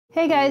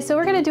Hey guys, so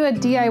we're going to do a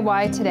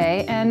DIY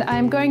today, and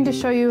I'm going to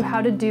show you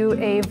how to do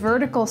a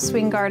vertical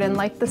swing garden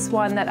like this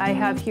one that I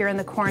have here in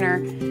the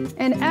corner.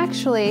 And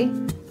actually,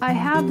 I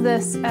have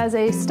this as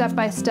a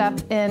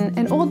step-by-step in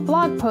an old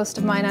blog post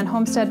of mine on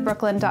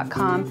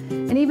homesteadbrooklyn.com.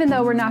 And even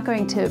though we're not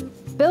going to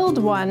build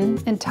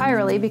one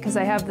entirely because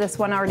I have this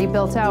one already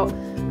built out,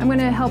 I'm going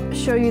to help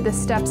show you the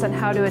steps on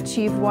how to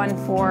achieve one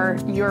for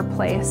your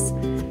place.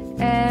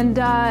 And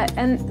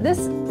this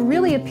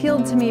really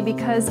appealed to me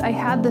because I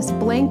had this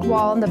blank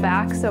wall in the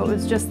back, so it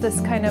was just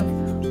this kind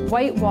of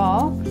white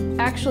wall.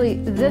 Actually,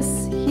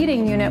 this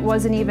heating unit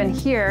wasn't even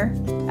here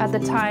at the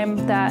time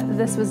that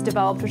this was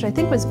developed, which I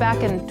think was back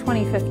in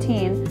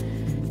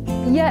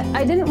 2015. Yet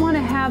I didn't want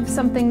to have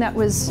something that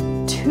was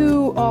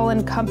too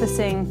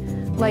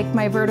all-encompassing like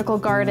my vertical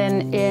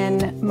garden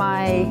in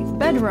my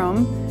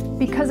bedroom,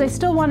 because I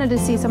still wanted to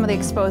see some of the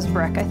exposed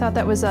brick. I thought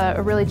that was a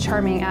really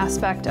charming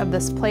aspect of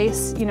this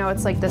place. You know,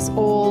 it's like this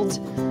old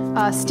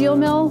steel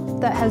mill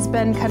that has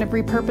been kind of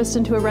repurposed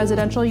into a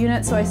residential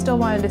unit, so I still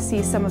wanted to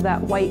see some of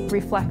that white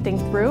reflecting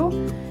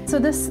through. So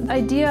this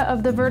idea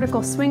of the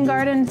vertical swing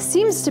garden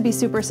seems to be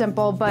super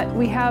simple, but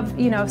we have,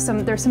 you know,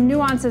 there's some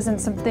nuances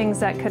and some things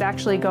that could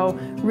actually go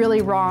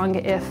really wrong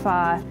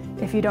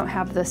if you don't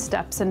have the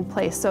steps in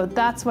place. So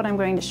that's what I'm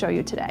going to show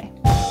you today.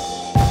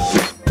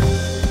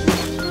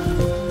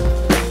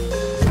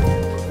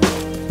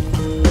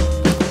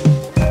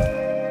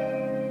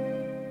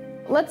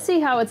 Let's see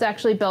how it's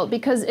actually built,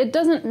 because it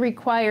doesn't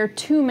require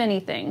too many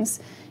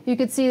things. You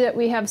can see that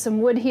we have some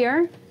wood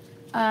here,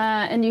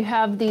 and you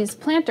have these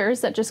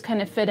planters that just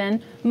kind of fit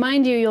in.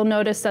 Mind you, you'll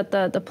notice that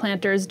the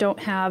planters don't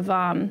have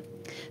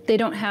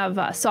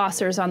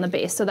saucers on the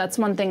base, so that's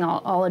one thing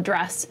I'll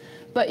address.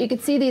 But you can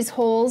see these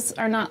holes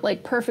are not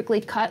like perfectly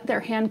cut,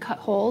 they're hand-cut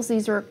holes.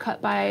 These were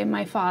cut by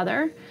my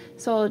father,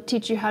 so I'll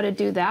teach you how to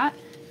do that.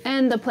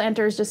 And the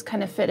planters just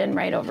kind of fit in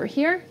right over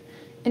here.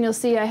 And you'll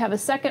see I have a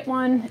second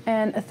one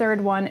and a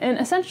third one. And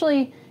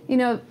essentially, you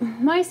know,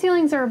 my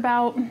ceilings are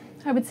about,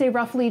 I would say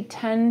roughly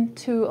 10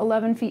 to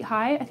 11 feet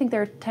high. I think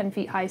they're 10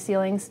 feet high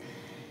ceilings.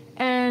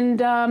 And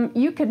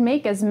you could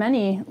make as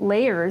many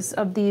layers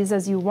of these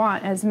as you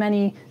want, as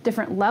many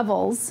different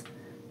levels.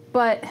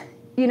 But,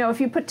 you know,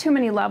 if you put too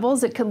many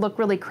levels, it could look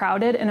really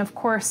crowded. And of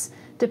course,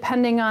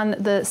 depending on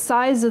the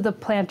size of the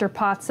planter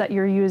pots that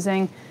you're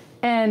using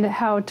and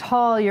how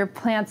tall your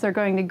plants are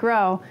going to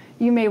grow,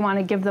 you may want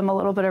to give them a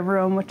little bit of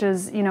room, which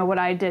is, you know, what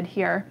I did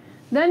here.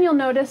 Then you'll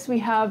notice we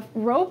have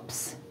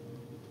ropes.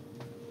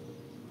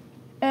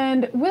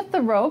 And with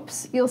the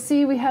ropes, you'll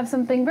see we have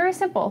something very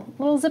simple,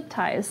 little zip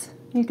ties.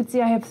 You can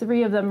see I have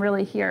 3 of them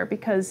really here,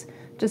 because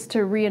just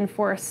to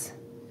reinforce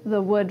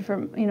the wood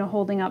from, you know,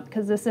 holding up,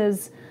 because this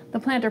is the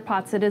planter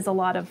pots, it is a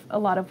lot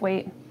of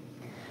weight.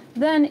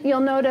 Then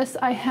you'll notice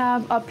I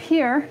have up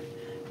here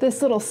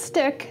this little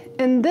stick,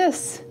 and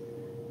this,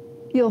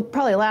 you'll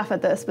probably laugh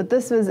at this, but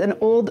this was an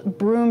old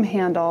broom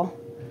handle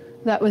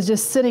that was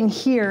just sitting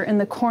here in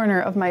the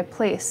corner of my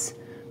place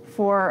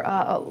for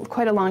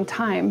quite a long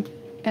time.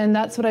 And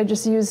that's what I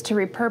just used to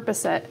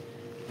repurpose it.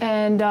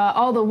 And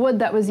all the wood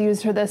that was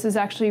used for this is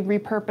actually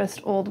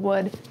repurposed old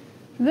wood.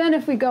 Then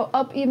if we go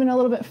up even a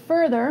little bit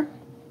further,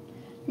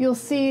 you'll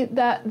see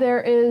that there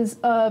is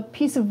a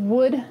piece of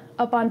wood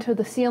up onto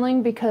the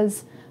ceiling,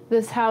 because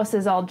this house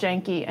is all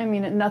janky. I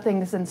mean,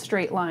 nothing is in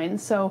straight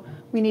lines, so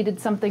we needed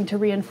something to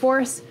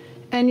reinforce.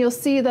 And you'll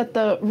see that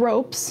the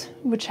ropes,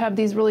 which have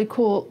these really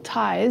cool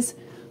ties,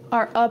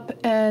 are up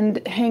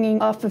and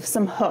hanging off of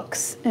some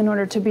hooks in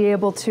order to be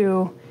able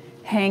to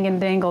hang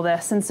and dangle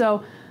this. And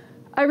so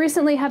I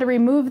recently had to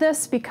remove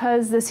this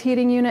because this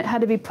heating unit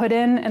had to be put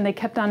in and they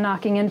kept on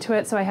knocking into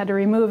it, so I had to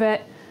remove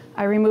it.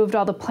 I removed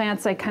all the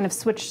plants. I kind of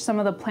switched some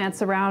of the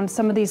plants around.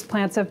 Some of these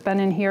plants have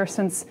been in here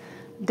since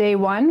day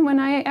one when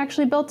I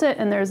actually built it,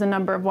 and there's a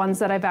number of ones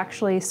that I've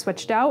actually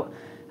switched out.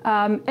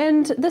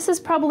 And this is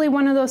probably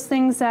one of those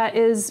things that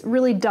is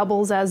really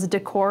doubles as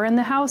decor in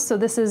the house. So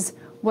this is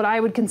what I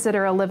would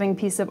consider a living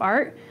piece of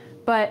art,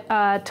 but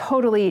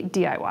totally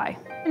DIY.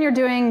 When you're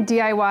doing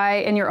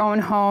DIY in your own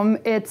home,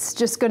 it's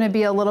just going to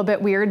be a little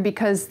bit weird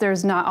because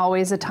there's not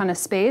always a ton of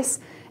space.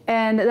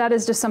 And that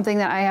is just something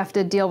that I have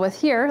to deal with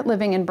here,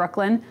 living in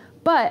Brooklyn.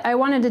 But I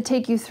wanted to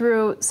take you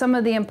through some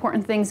of the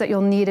important things that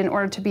you'll need in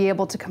order to be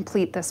able to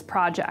complete this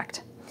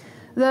project.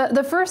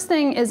 The first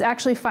thing is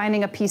actually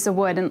finding a piece of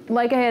wood. And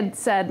like I had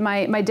said,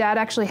 my dad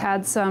actually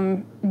had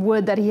some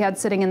wood that he had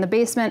sitting in the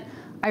basement.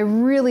 I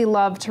really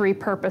love to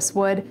repurpose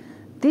wood.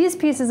 These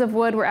pieces of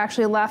wood were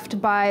actually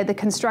left by the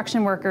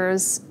construction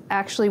workers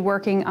actually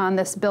working on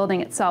this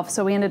building itself.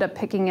 So we ended up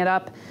picking it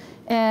up.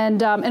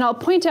 And I'll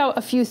point out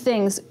a few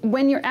things.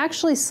 When you're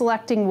actually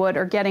selecting wood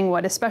or getting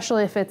wood,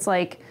 especially if it's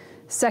like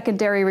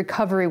secondary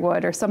recovery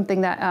wood or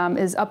something that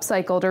is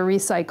upcycled or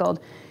recycled,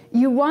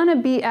 you want to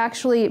be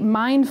actually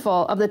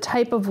mindful of the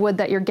type of wood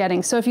that you're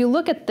getting. So if you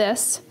look at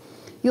this,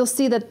 you'll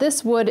see that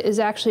this wood is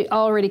actually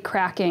already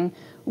cracking,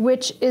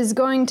 which is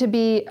going to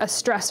be a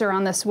stressor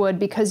on this wood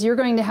because you're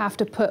going to have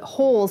to put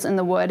holes in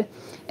the wood.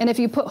 And if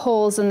you put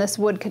holes, then this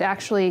wood could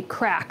actually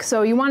crack.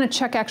 So you want to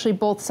check actually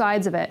both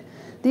sides of it.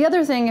 The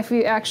other thing, if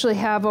we actually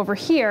have over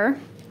here,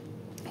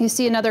 you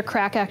see another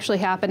crack actually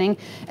happening.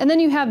 And then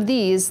you have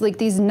these, like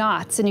these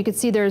knots, and you can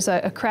see there's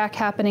a crack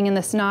happening in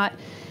this knot.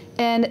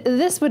 And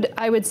this would,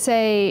 I would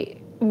say,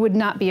 would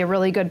not be a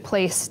really good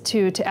place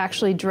to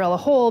actually drill a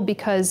hole,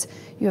 because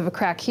you have a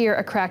crack here,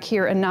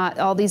 a knot,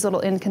 all these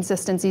little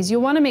inconsistencies.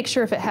 You'll want to make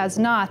sure if it has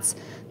knots,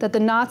 that the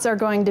knots are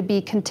going to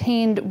be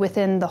contained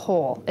within the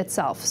hole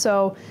itself.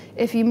 So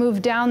if you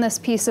move down this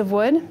piece of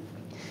wood,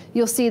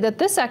 you'll see that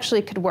this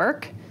actually could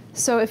work.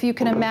 So if you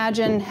can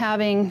imagine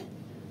having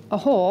a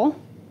hole,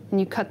 and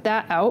you cut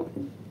that out,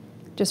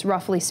 just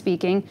roughly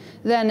speaking,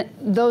 then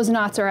those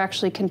knots are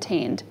actually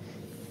contained.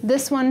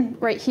 This one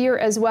right here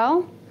as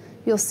well,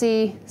 you'll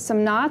see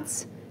some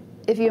knots.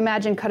 If you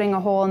imagine cutting a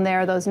hole in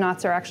there, those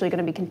knots are actually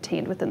going to be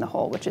contained within the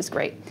hole, which is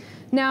great.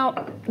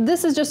 Now,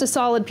 this is just a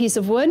solid piece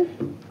of wood.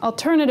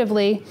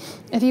 Alternatively,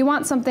 if you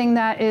want something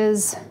that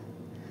is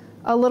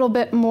a little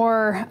bit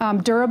more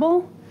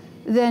durable,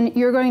 then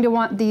you're going to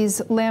want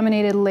these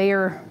laminated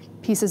layer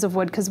pieces of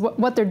wood, because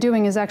what they're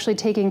doing is actually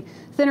taking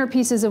thinner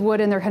pieces of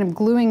wood and they're kind of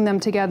gluing them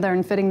together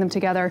and fitting them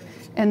together,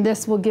 and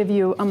this will give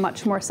you a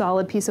much more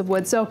solid piece of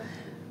wood. So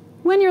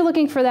when you're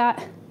looking for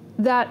that,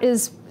 that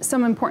is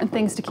some important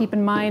things to keep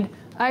in mind.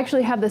 I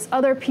actually have this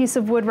other piece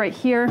of wood right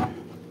here.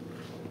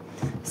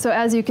 So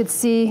as you could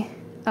see,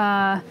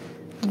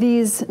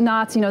 these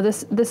knots, you know,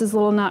 this is a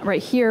little knot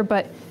right here,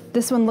 but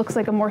this one looks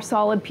like a more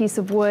solid piece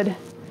of wood.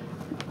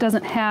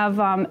 Doesn't have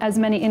as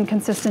many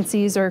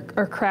inconsistencies or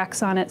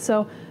cracks on it.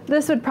 So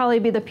this would probably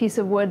be the piece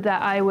of wood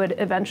that I would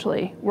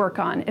eventually work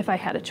on if I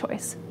had a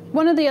choice.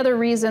 One of the other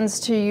reasons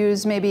to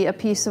use maybe a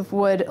piece of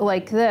wood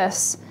like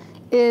this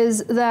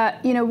is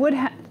that, you know, wood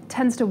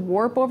tends to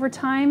warp over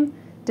time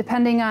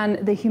depending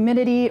on the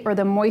humidity or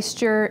the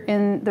moisture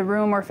in the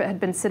room, or if it had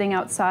been sitting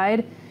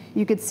outside.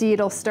 You could see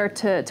it'll start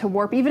to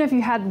warp. Even if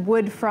you had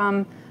wood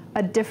from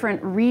a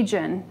different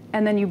region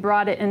and then you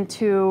brought it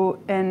into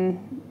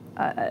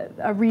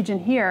a region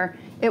here,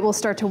 it will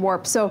start to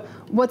warp. So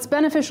what's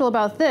beneficial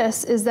about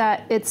this is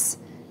that it's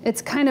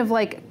kind of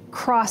like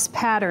cross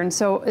pattern.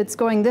 So it's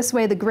going this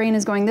way, the grain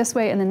is going this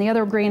way, and then the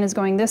other grain is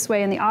going this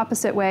way and the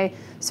opposite way.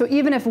 So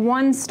even if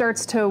one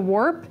starts to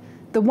warp,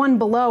 the one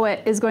below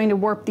it is going to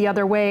warp the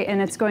other way,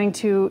 and it's going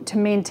to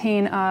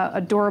maintain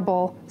a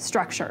durable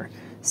structure.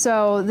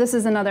 So this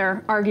is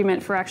another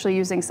argument for actually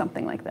using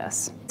something like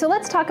this. So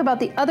let's talk about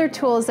the other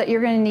tools that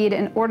you're going to need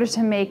in order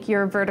to make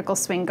your vertical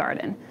swing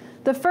garden.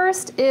 The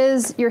first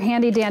is your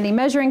handy dandy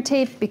measuring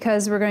tape,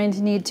 because we're going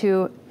to need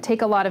to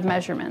take a lot of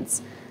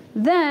measurements.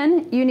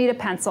 Then you need a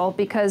pencil,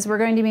 because we're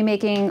going to be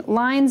making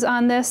lines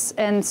on this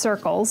and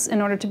circles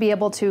in order to be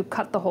able to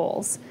cut the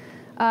holes.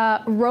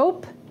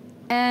 Rope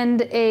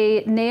and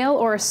a nail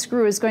or a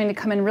screw is going to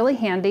come in really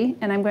handy,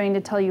 and I'm going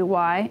to tell you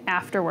why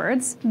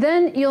afterwards.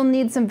 Then you'll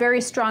need some very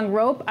strong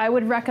rope. I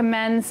would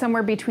recommend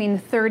somewhere between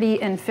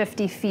 30 and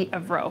 50 feet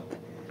of rope.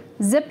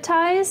 Zip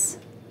ties,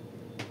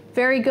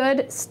 very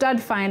good.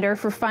 Stud finder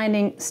for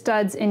finding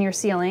studs in your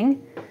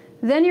ceiling.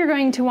 Then you're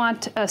going to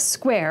want a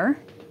square.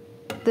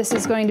 This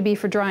is going to be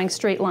for drawing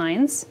straight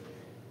lines.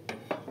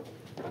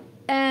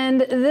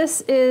 And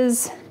this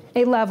is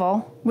a level,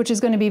 which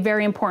is going to be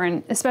very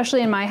important,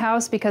 especially in my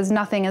house, because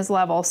nothing is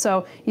level,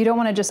 so you don't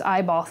want to just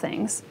eyeball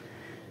things.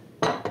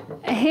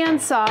 A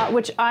handsaw,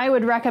 which I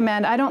would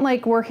recommend. I don't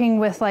like working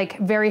with like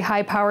very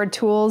high-powered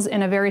tools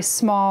in a very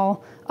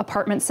small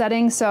apartment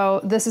setting,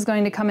 so this is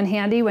going to come in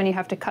handy when you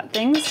have to cut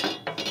things.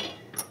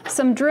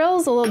 Some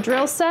drills, a little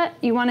drill set.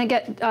 You want to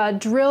get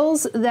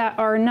drills that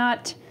are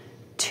not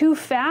too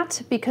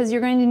fat, because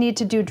you're going to need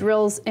to do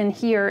drills in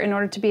here in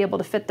order to be able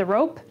to fit the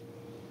rope.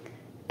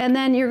 And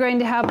then you're going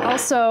to have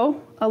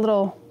also a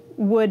little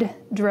wood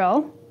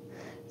drill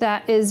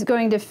that is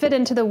going to fit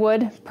into the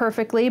wood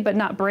perfectly but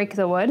not break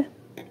the wood.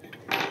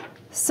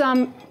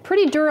 Some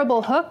pretty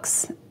durable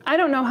hooks. I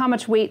don't know how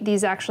much weight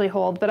these actually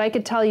hold, but I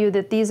could tell you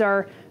that these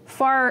are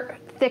far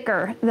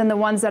thicker than the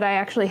ones that I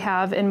actually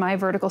have in my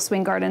vertical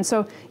swing garden.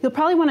 So you'll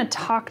probably want to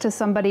talk to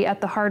somebody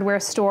at the hardware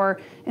store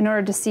in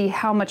order to see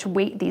how much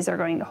weight these are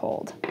going to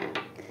hold.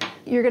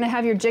 You're going to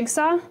have your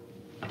jigsaw,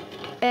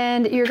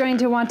 and you're going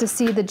to want to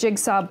see the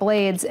jigsaw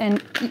blades.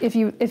 And if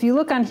you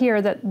look on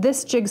here, that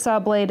this jigsaw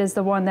blade is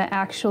the one that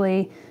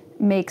actually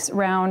makes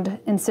round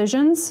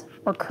incisions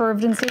or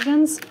curved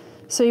incisions.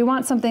 So you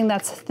want something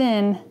that's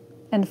thin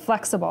and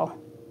flexible.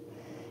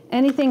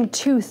 Anything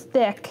too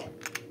thick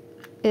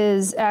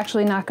is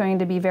actually not going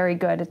to be very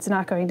good. It's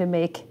not going to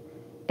make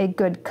a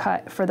good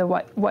cut for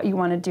what you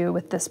want to do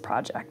with this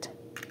project.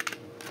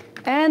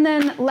 And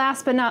then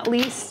last but not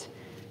least,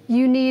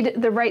 you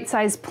need the right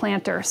size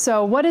planter.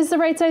 So what is the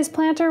right size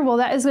planter? Well,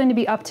 that is going to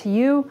be up to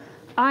you.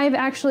 I've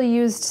actually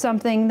used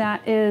something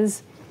that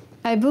is,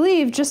 I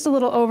believe, just a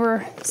little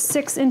over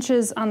 6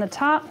 inches on the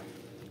top.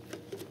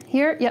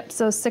 Here, yep,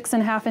 so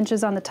 6.5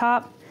 inches on the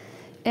top,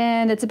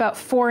 and it's about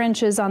 4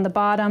 inches on the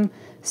bottom.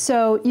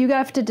 So you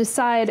have to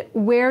decide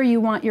where you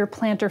want your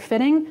planter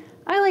fitting.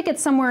 I like it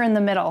somewhere in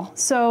the middle.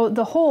 So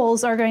the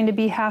holes are going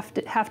to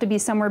have to be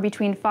somewhere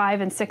between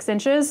 5 and 6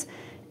 inches.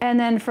 And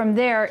then from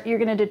there, you're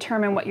gonna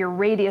determine what your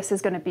radius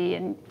is gonna be,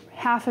 and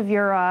half of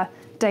your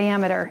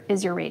diameter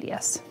is your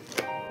radius.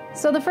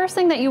 So the first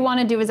thing that you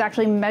wanna do is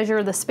actually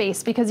measure the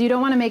space, because you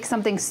don't wanna make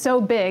something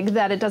so big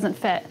that it doesn't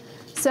fit.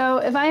 So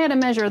if I had to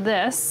measure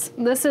this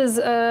is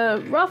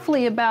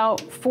roughly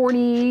about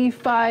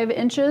 45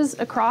 inches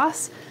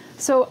across.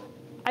 So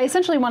I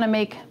essentially wanna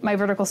make my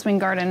vertical swing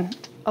garden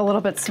a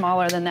little bit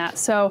smaller than that.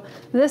 So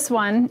this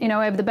one, you know,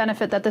 I have the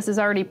benefit that this is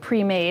already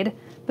pre-made,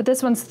 but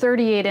this one's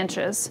 38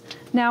 inches.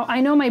 Now I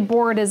know my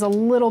board is a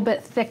little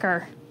bit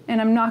thicker, and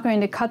I'm not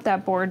going to cut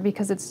that board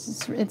because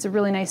it's a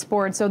really nice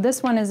board. So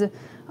this one is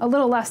a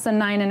little less than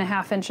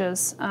 9.5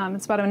 inches.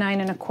 It's about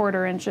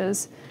 9.25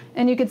 inches.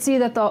 And you can see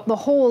that the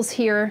holes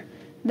here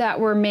that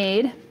were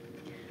made,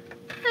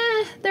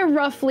 they're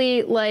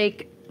roughly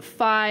like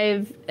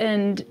 5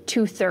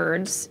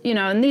 2/3, you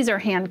know, and these are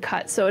hand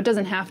cut, so it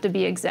doesn't have to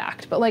be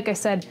exact. But like I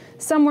said,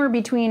 somewhere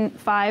between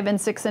 5 and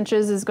 6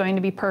 inches is going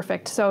to be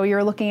perfect. So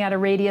you're looking at a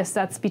radius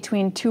that's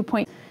between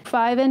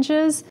 2.5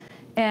 inches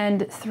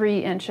and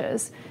 3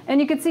 inches.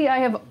 And you can see I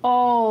have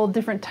all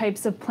different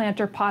types of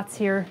planter pots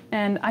here,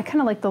 and I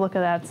kind of like the look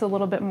of that. It's a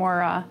little bit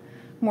more,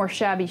 more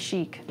shabby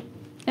chic.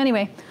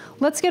 Anyway,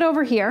 let's get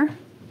over here,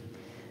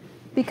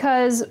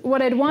 because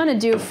what I'd want to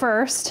do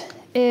first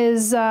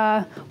is,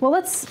 well,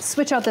 let's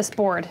switch out this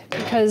board,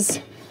 because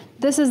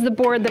this is the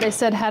board that I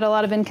said had a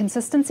lot of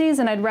inconsistencies,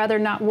 and I'd rather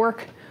not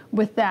work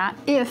with that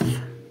if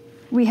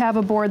we have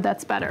a board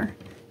that's better.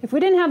 If we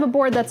didn't have a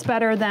board that's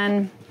better,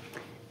 then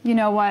you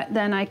know what,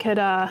 then I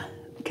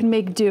can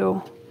make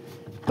do.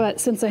 But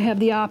since I have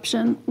the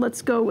option,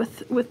 let's go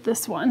with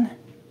this one.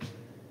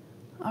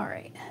 All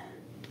right,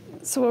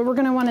 so what we're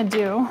gonna wanna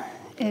do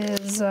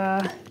is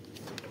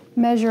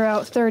measure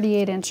out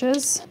 38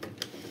 inches.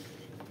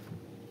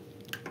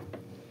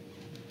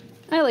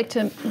 I like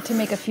to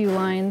make a few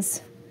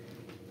lines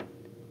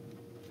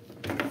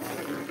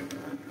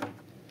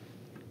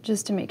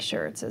just to make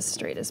sure it's as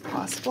straight as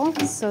possible.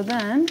 So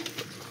then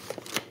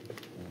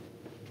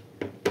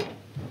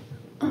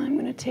I'm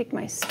going to take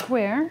my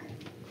square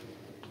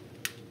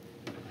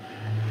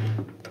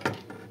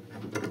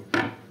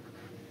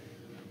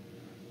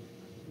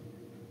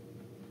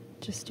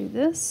just do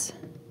this,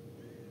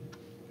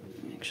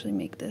 actually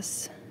make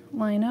this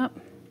line up.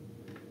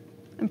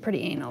 I'm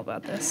pretty anal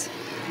about this.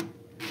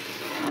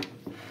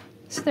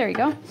 So there you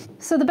go.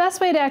 So the best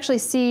way to actually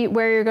see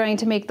where you're going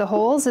to make the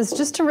holes is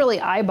just to really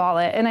eyeball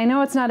it. And I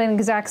know it's not an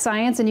exact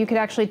science, and you could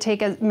actually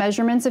take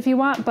measurements if you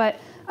want, but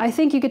I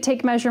think you could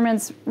take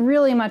measurements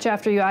really much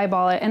after you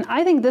eyeball it. And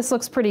I think this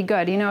looks pretty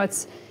good. You know,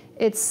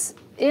 it's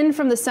in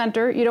from the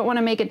center. You don't want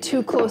to make it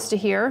too close to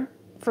here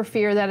for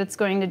fear that it's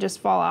going to just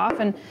fall off.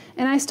 And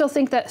I still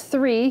think that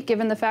 3,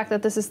 given the fact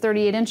that this is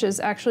 38 inches,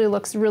 actually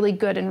looks really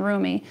good and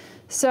roomy.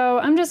 So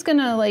I'm just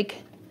gonna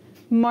like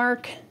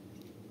mark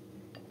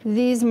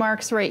these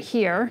marks right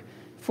here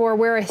for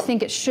where I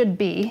think it should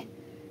be.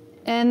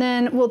 And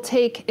then we'll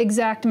take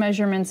exact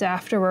measurements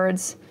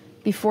afterwards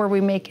before we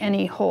make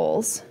any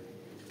holes.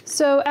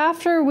 So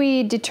after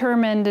we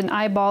determined and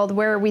eyeballed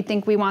where we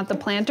think we want the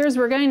planters,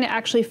 we're going to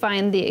actually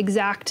find the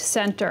exact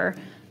center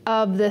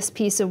of this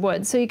piece of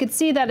wood. So you can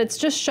see that it's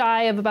just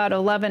shy of about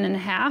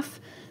 11.5.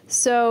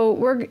 So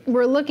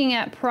we're looking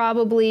at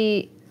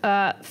probably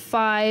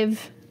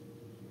 5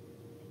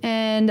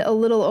 and a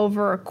little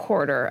over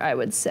 1/4, I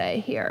would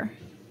say here.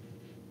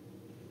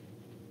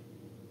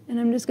 And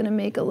I'm just gonna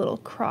make a little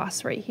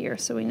cross right here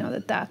so we know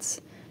that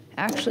that's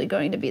actually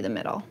going to be the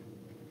middle.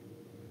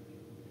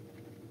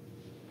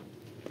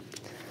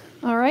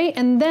 All right,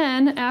 and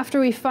then after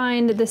we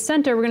find the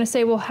center, we're gonna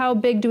say, well, how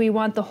big do we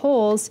want the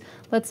holes?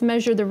 Let's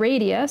measure the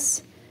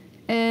radius.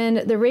 And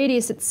the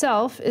radius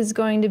itself is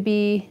going to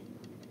be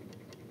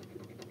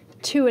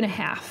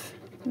 2.5.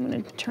 I'm gonna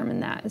determine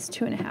that as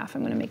 2.5.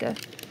 I'm gonna make a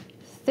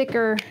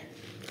thicker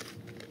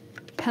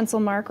pencil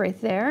mark right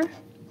there,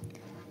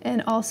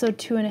 and also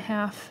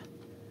 2.5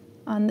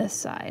 on this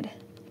side.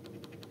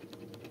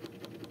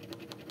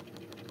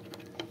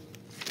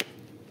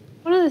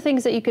 One of the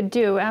things that you could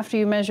do after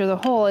you measure the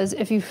hole is,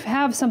 if you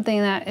have something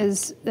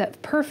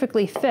that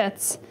perfectly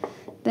fits,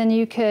 then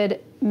you could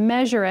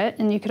measure it,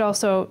 and you could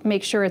also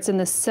make sure it's in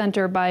the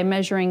center by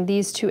measuring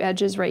these 2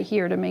 edges right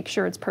here to make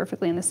sure it's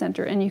perfectly in the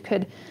center. And you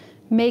could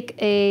make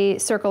a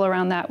circle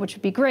around that, which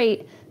would be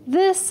great.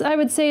 This, I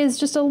would say, is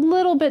just a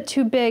little bit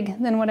too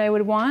big than what I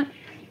would want.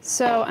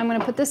 So I'm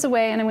gonna put this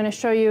away, and I'm gonna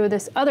show you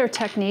this other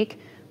technique,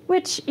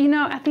 which, you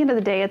know, at the end of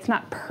the day, it's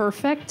not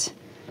perfect,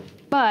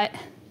 but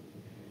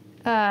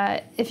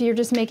if you're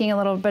just making a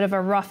little bit of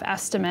a rough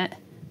estimate,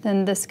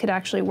 then this could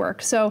actually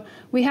work. So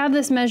we have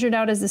this measured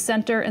out as the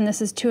center, and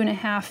this is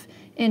 2.5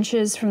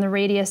 inches from the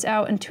radius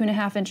out and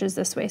 2.5 inches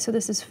this way. So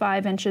this is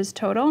 5 inches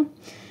total.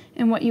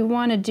 And what you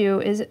wanna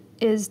do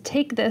is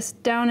take this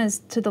down as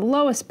to the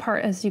lowest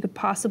part as you could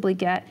possibly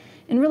get,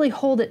 and really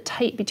hold it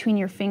tight between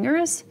your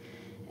fingers,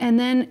 and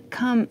then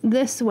come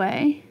this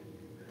way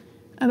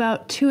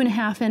about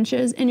 2.5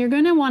 inches, and you're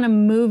gonna wanna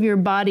move your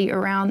body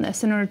around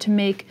this in order to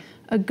make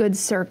a good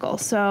circle.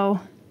 So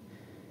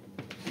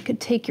you could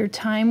take your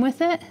time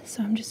with it.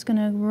 So I'm just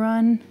gonna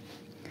run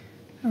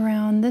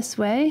around this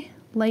way,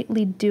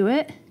 lightly do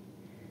it,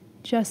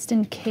 just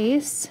in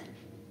case.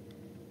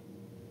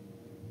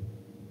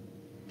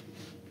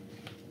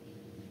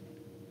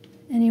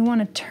 And you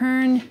want to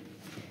turn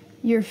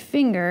your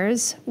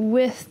fingers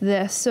with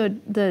this so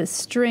the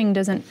string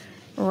doesn't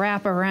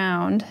wrap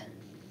around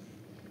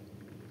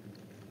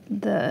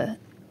the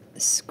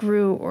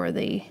screw or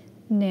the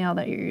nail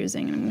that you're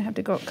using. And I'm gonna have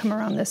to come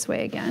around this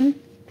way again.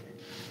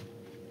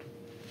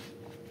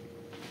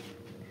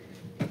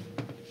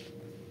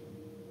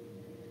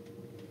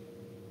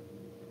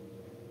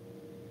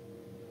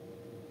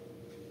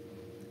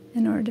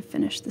 In order to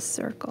finish the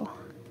circle.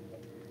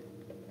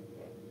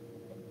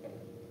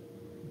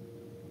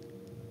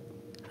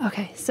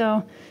 Okay,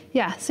 so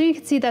yeah, so you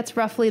can see that's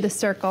roughly the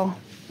circle.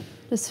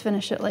 Just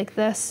finish it like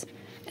this.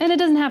 And it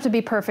doesn't have to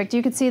be perfect.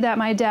 You can see that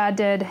my dad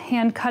did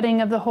hand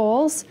cutting of the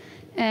holes,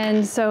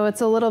 and so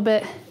it's a little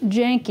bit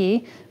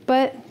janky,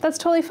 but that's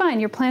totally fine.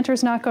 Your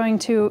planter's not going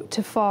to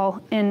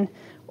fall in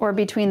or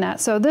between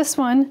that. So this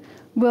one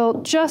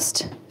will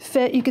just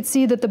fit. You can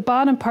see that the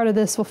bottom part of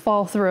this will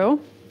fall through,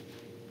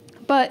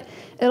 but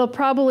it'll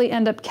probably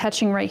end up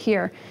catching right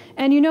here.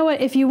 And you know what,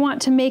 if you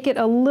want to make it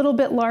a little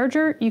bit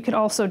larger, you could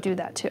also do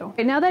that too.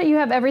 Okay, now that you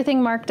have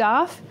everything marked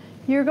off,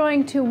 you're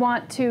going to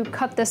want to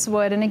cut this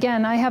wood. And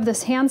again, I have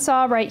this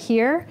handsaw right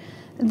here.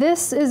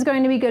 This is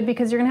going to be good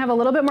because you're gonna have a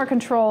little bit more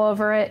control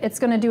over it. It's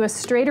gonna do a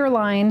straighter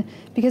line,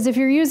 because if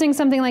you're using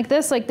something like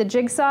this, like the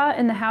jigsaw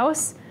in the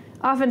house,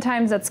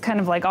 oftentimes that's kind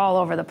of like all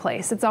over the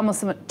place. It's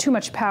almost too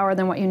much power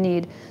than what you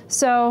need.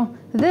 So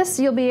this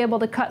you'll be able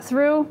to cut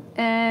through,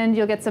 and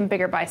you'll get some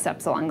bigger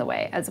biceps along the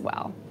way as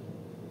well.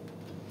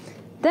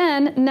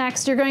 Then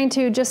next, you're going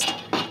to just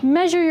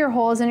measure your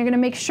holes, and you're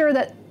gonna make sure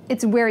that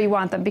it's where you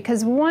want them,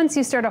 because once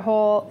you start a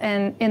hole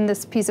in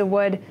this piece of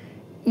wood,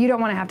 you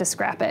don't wanna have to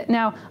scrap it.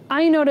 Now,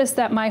 I noticed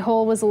that my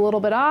hole was a little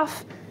bit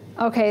off.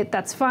 Okay,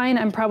 that's fine.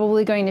 I'm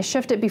probably going to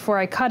shift it before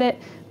I cut it,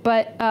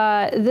 but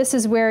this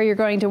is where you're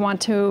going to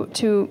want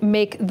to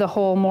make the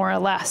hole more or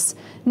less.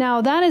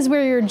 Now, that is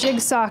where your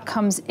jigsaw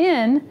comes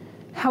in.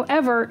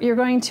 However, you're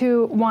going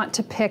to want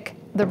to pick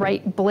the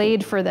right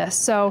blade for this.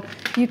 So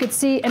you could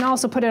see, and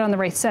also put it on the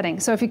right setting.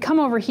 So if you come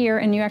over here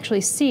and you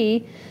actually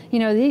see, you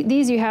know,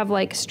 these you have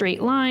like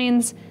straight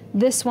lines.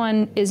 This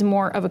one is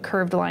more of a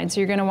curved line. So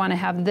you're gonna wanna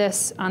have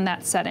this on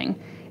that setting.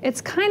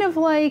 It's kind of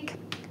like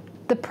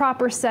the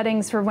proper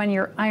settings for when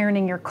you're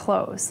ironing your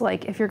clothes.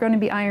 Like if you're gonna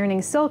be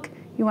ironing silk,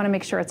 you wanna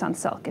make sure it's on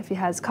silk. If it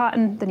has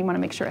cotton, then you wanna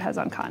make sure it has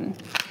on cotton.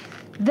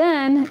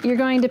 Then you're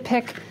going to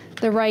pick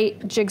the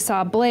right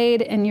jigsaw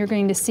blade, and you're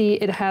going to see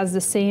it has the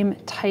same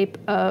type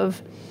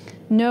of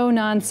no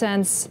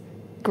nonsense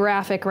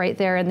graphic right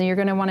there, and then you're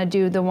gonna wanna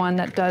do the one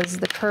that does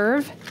the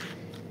curve.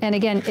 And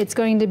again, it's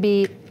going to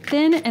be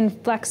thin and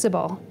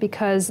flexible,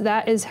 because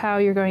that is how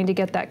you're going to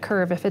get that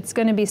curve. If it's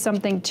gonna be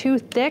something too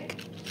thick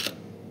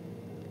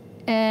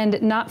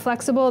and not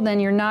flexible, then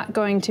you're not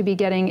going to be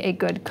getting a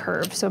good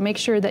curve. So make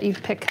sure that you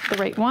pick the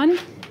right one.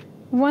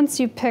 Once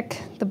you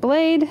pick the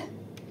blade,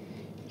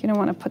 you're gonna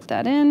wanna put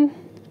that in,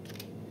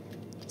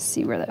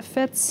 see where that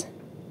fits,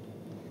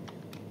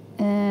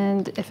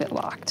 and if it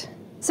locked.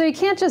 So you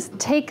can't just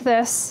take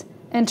this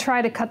and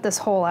try to cut this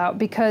hole out,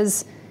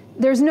 because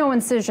there's no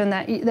incision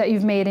that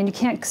you've made, and you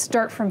can't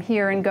start from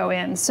here and go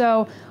in.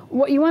 So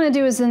what you want to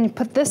do is then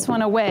put this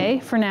one away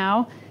for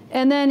now,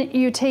 and then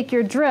you take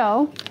your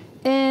drill,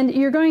 and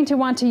you're going to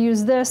want to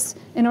use this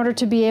in order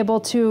to be able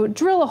to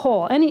drill a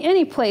hole,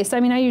 any place. I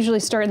mean, I usually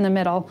start in the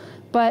middle,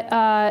 but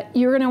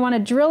you're going to want to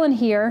drill in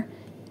here,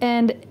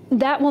 and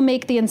that will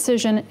make the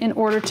incision in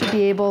order to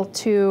be able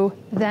to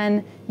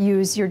then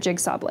use your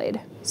jigsaw blade.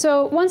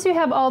 So once you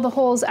have all the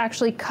holes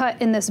actually cut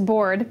in this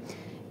board,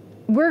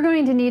 we're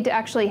going to need to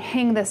actually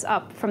hang this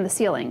up from the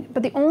ceiling.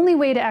 But the only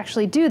way to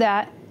actually do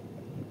that, I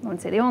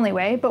wouldn't say the only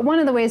way, but one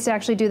of the ways to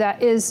actually do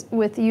that is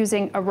with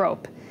using a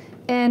rope.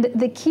 And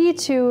the key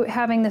to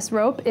having this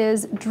rope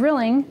is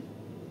drilling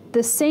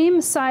the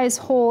same size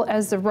hole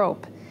as the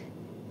rope.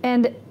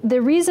 And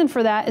the reason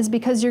for that is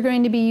because you're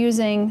going to be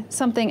using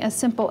something as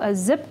simple as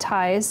zip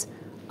ties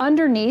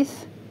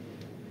underneath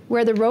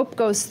where the rope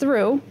goes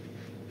through,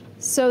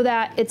 so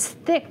that it's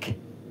thick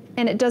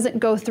and it doesn't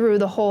go through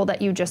the hole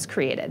that you just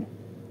created.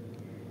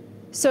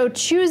 So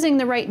choosing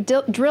the right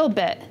drill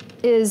bit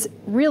is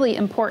really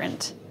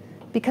important,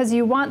 because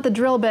you want the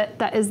drill bit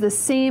that is the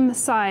same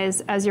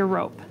size as your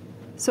rope.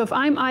 So if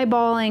I'm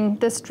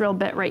eyeballing this drill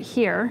bit right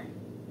here,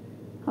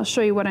 I'll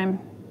show you what I'm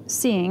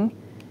seeing.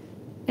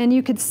 And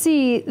you could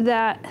see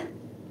that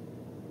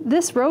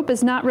this rope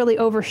is not really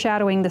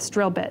overshadowing this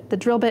drill bit. The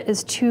drill bit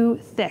is too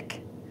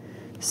thick.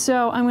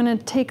 So I'm gonna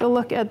take a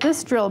look at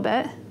this drill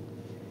bit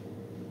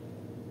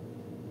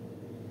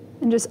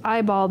and just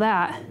eyeball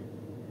that.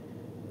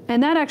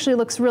 And that actually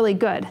looks really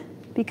good,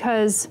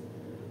 because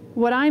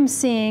what I'm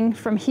seeing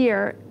from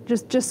here,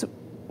 just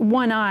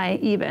one eye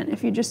even,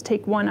 if you just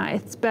take one eye,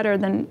 it's better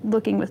than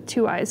looking with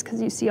two eyes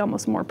because you see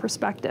almost more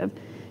perspective,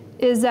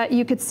 is that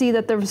you could see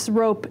that this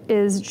rope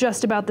is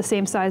just about the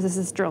same size as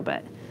this drill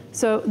bit.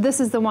 So this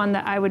is the one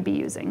that I would be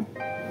using.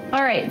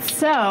 All right,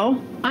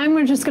 so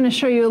I'm just gonna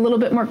show you a little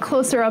bit more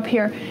closer up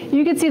here.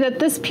 You can see that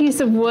this piece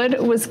of wood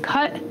was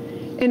cut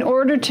in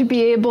order to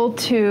be able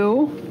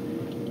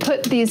to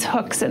put these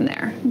hooks in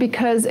there.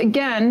 Because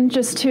again,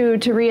 just to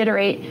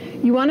reiterate,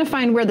 you wanna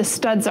find where the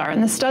studs are.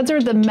 And the studs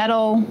are the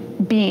metal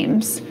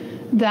beams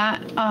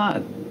that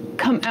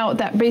come out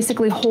that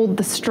basically hold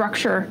the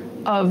structure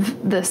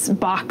of this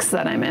box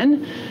that I'm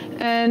in.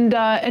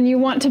 And you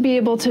want to be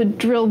able to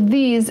drill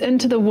these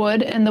into the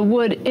wood and the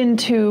wood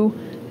into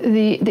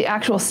the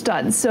actual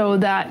studs so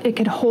that it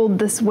could hold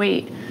this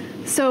weight.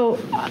 So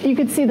you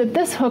can see that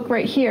this hook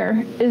right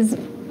here is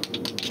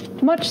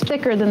much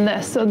thicker than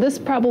this. So this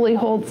probably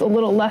holds a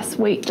little less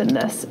weight than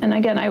this. And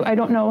again, I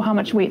don't know how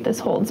much weight this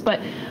holds, but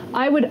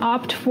I would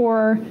opt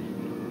for,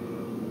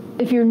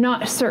 if you're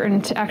not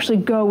certain, to actually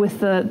go with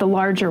the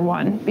larger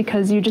one,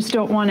 because you just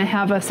don't want to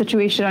have a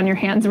situation on your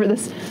hands where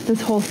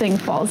this whole thing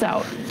falls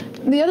out.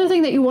 The other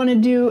thing that you want to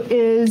do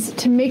is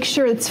to make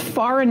sure it's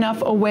far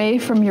enough away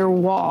from your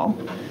wall,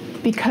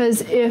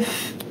 because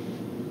if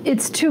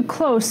it's too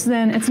close,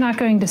 then it's not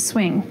going to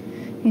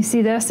swing. You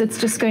see this? It's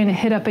just going to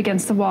hit up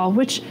against the wall,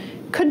 which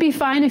could be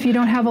fine if you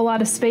don't have a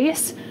lot of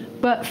space.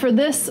 But for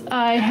this,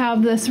 I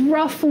have this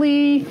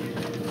roughly,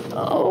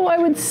 I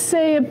would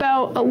say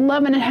about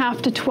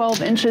 11.5 to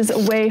 12 inches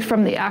away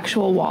from the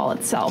actual wall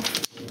itself.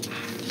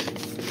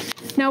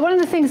 Now, one of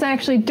the things I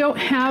actually don't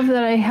have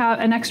that I have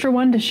an extra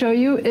one to show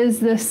you is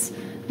this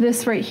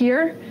right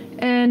here.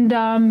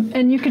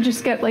 And you could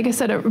just get, like I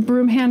said, a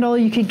broom handle.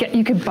 You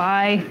could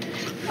buy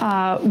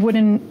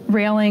wooden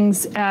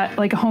railings at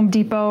like a Home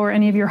Depot or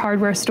any of your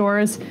hardware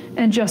stores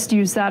and just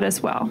use that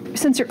as well.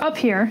 Since you're up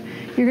here,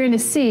 you're going to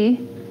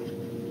see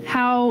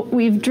how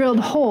we've drilled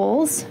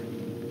holes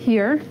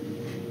here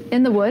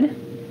in the wood,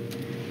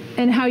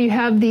 and how you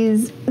have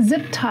these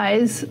zip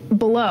ties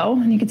below,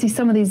 and you can see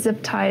some of these zip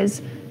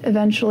ties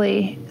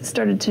eventually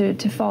started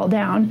to fall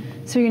down.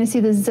 So you're going to see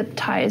the zip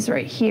ties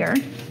right here.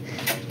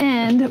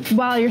 And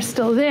while you're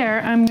still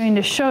there, I'm going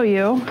to show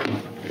you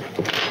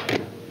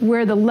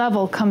where the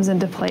level comes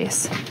into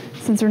place,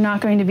 since we're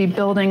not going to be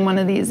building one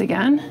of these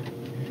again.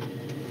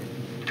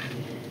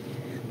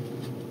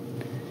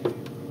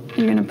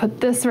 You're going to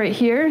put this right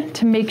here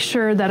to make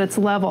sure that it's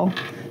level,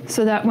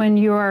 so that when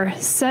you're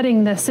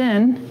setting this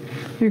in,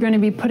 you're going to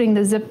be putting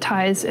the zip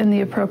ties in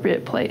the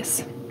appropriate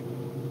place.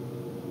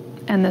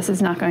 And this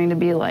is not going to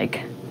be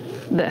like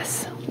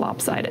this,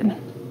 lopsided.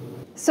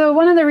 So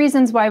one of the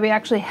reasons why we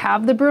actually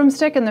have the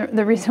broomstick, and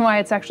the reason why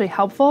it's actually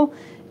helpful,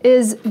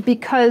 is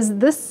because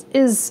this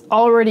is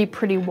already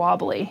pretty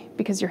wobbly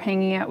because you're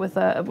hanging it with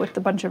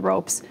a bunch of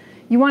ropes.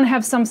 You want to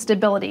have some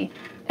stability.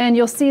 And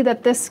you'll see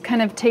that this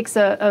kind of takes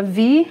a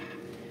V,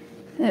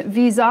 and it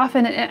V's off,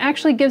 and it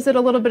actually gives it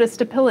a little bit of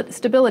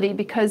stability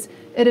because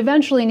it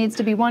eventually needs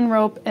to be one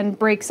rope and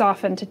breaks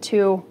off into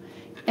two.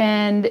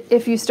 And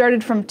if you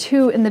started from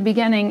two in the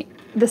beginning,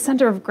 the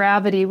center of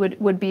gravity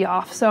would be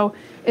off. So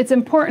it's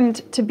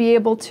important to be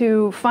able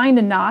to find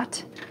a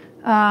knot.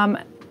 I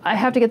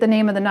have to get the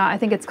name of the knot. I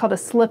think it's called a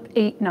slip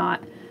 8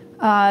 knot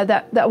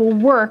that will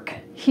work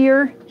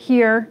here,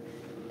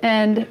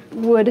 and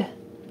would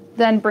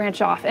then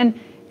branch off. And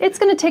it's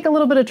going to take a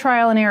little bit of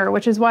trial and error,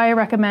 which is why I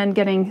recommend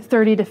getting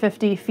 30 to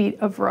 50 feet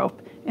of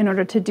rope in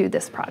order to do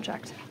this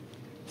project.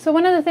 So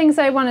one of the things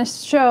I want to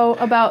show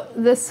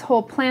about this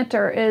whole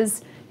planter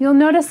is you'll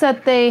notice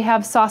that they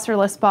have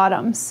saucerless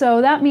bottoms.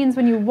 So that means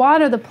when you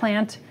water the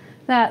plant,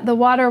 that the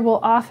water will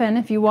often,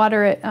 if you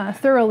water it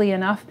thoroughly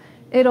enough,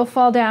 it'll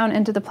fall down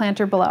into the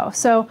planter below.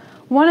 So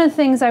one of the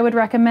things I would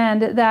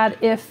recommend,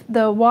 that if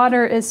the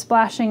water is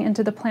splashing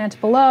into the plant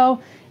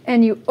below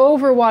and you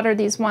overwater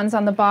these ones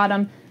on the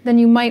bottom, then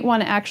you might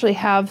want to actually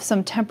have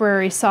some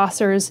temporary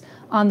saucers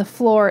on the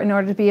floor in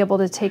order to be able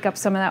to take up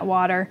some of that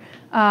water.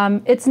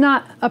 It's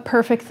not a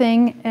perfect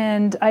thing,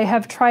 and I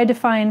have tried to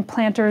find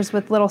planters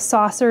with little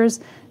saucers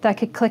that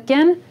could click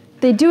in.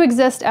 They do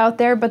exist out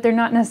there, but they're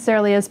not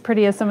necessarily as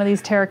pretty as some of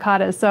these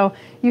terracottas, so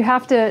you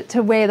have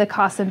to weigh the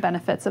costs and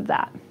benefits of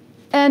that.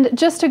 And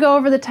just to go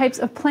over the types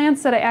of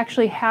plants that I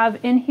actually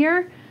have in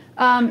here,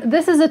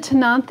 this is a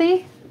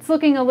Tenanthe. It's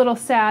looking a little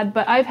sad,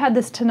 but I've had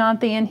this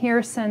Tenanthe in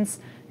here since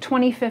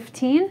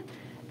 2015.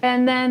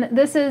 And then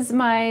this is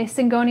my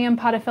Syngonium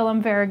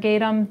podophyllum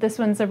variegatum. This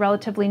one's a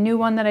relatively new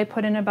one that I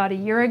put in about a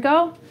year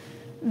ago.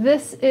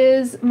 This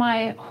is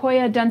my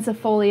Hoya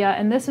densifolia,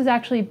 and this was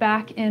actually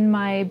back in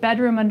my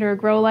bedroom under a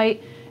grow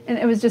light, and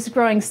it was just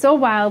growing so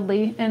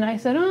wildly. And I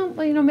said, oh,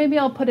 well, you know, maybe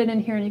I'll put it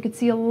in here, and you could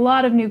see a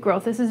lot of new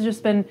growth. This has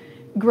just been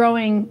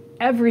growing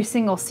every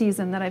single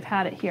season that I've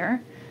had it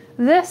here.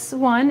 This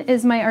one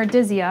is my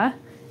Ardisia,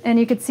 and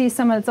you could see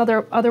some of its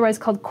otherwise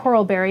called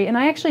coralberry, and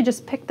I actually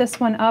just picked this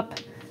one up.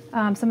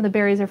 Some of the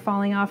berries are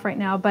falling off right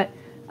now, but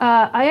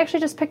I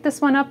actually just picked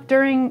this one up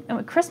during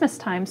Christmas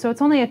time, so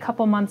it's only a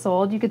couple months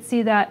old. You could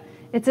see that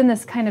it's in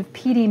this kind of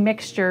peaty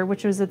mixture,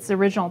 which was its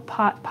original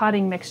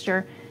potting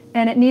mixture,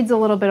 and it needs a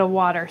little bit of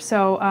water.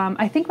 So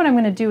I think what I'm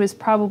going to do is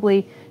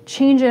probably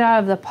change it out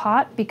of the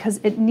pot because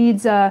it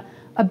needs a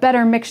a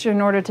better mixture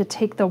in order to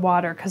take the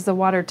water, because the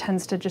water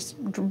tends to just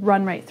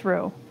run right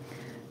through.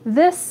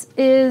 This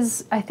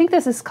is, I think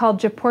this is called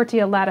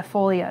Japortia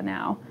latifolia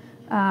now.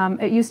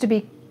 It used to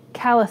be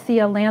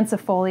Calathea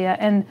lancifolia,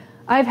 and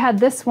I've had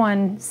this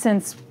one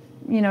since,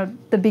 you know,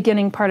 the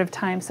beginning part of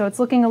time. So it's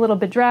looking a little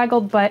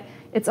bedraggled, but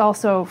it's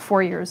also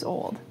 4 years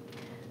old.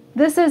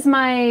 This is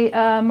my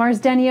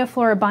Marsdenia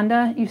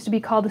floribunda. It used to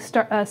be called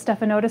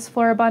Stephanotis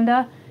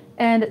floribunda,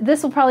 and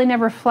this will probably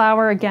never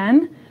flower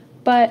again,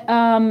 but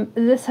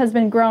this has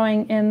been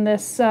growing in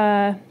this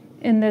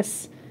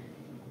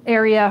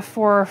area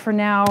for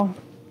now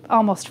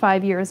almost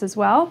 5 years as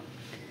well.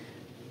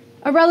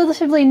 A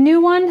relatively new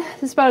one,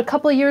 this is about a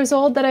couple of years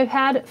old that I've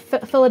had,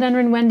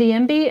 Philodendron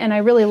wendiimbi, and I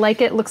really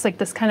like it. It looks like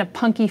this kind of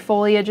punky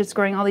foliage. It's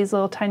growing all these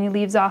little tiny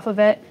leaves off of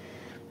it.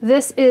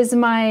 This is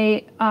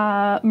my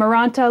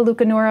Maranta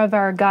leucanura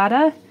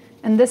variegata,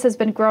 and this has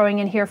been growing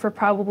in here for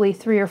probably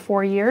 3 or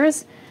 4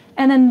 years.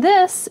 And then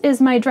this is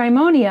my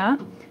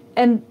Drimonia,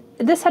 and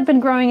this had been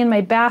growing in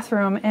my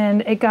bathroom,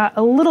 and it got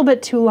a little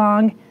bit too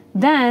long.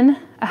 Then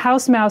a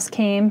house mouse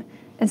came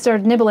and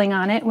started nibbling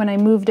on it when I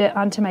moved it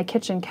onto my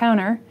kitchen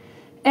counter.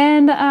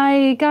 And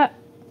I got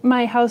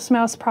my house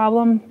mouse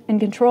problem in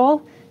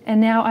control,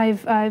 and now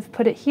I've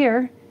put it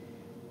here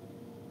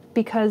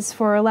because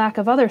for a lack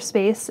of other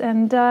space,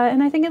 and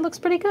I think it looks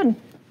pretty good.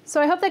 So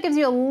I hope that gives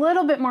you a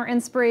little bit more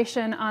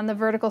inspiration on the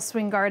vertical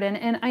swing garden.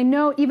 And I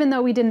know, even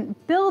though we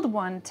didn't build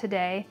one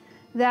today,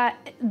 that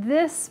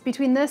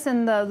between this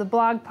and the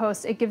blog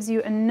post, it gives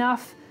you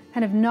enough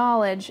kind of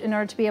knowledge in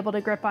order to be able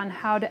to grip on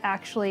how to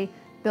actually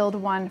build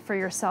one for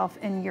yourself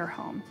in your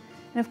home.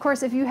 And of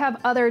course, if you have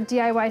other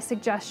DIY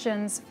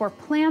suggestions for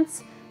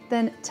plants,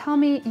 then tell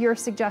me your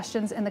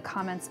suggestions in the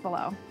comments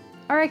below.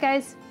 All right,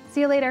 guys,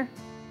 see you later.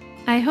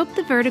 I hope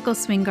the vertical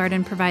swing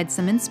garden provides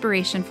some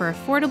inspiration for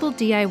affordable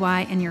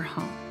DIY in your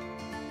home.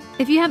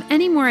 If you have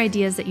any more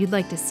ideas that you'd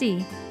like to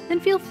see, then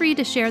feel free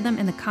to share them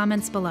in the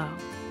comments below.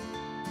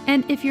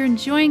 And if you're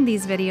enjoying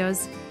these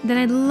videos, then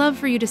I'd love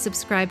for you to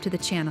subscribe to the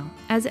channel,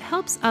 as it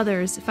helps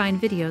others find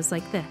videos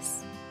like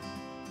this.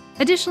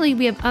 Additionally,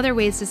 we have other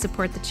ways to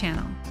support the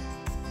channel.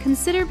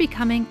 Consider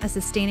becoming a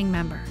sustaining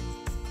member.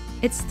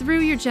 It's through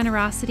your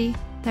generosity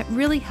that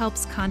really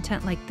helps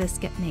content like this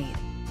get made.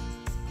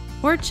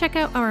 Or check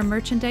out our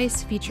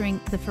merchandise featuring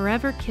the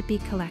Forever Kippy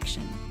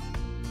collection.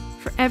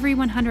 For every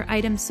 100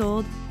 items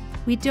sold,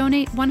 we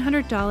donate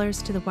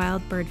 $100 to the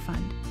Wild Bird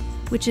Fund,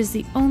 which is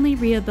the only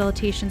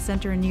rehabilitation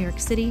center in New York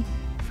City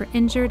for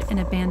injured and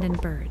abandoned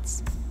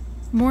birds.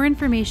 More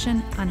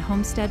information on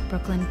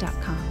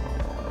homesteadbrooklyn.com.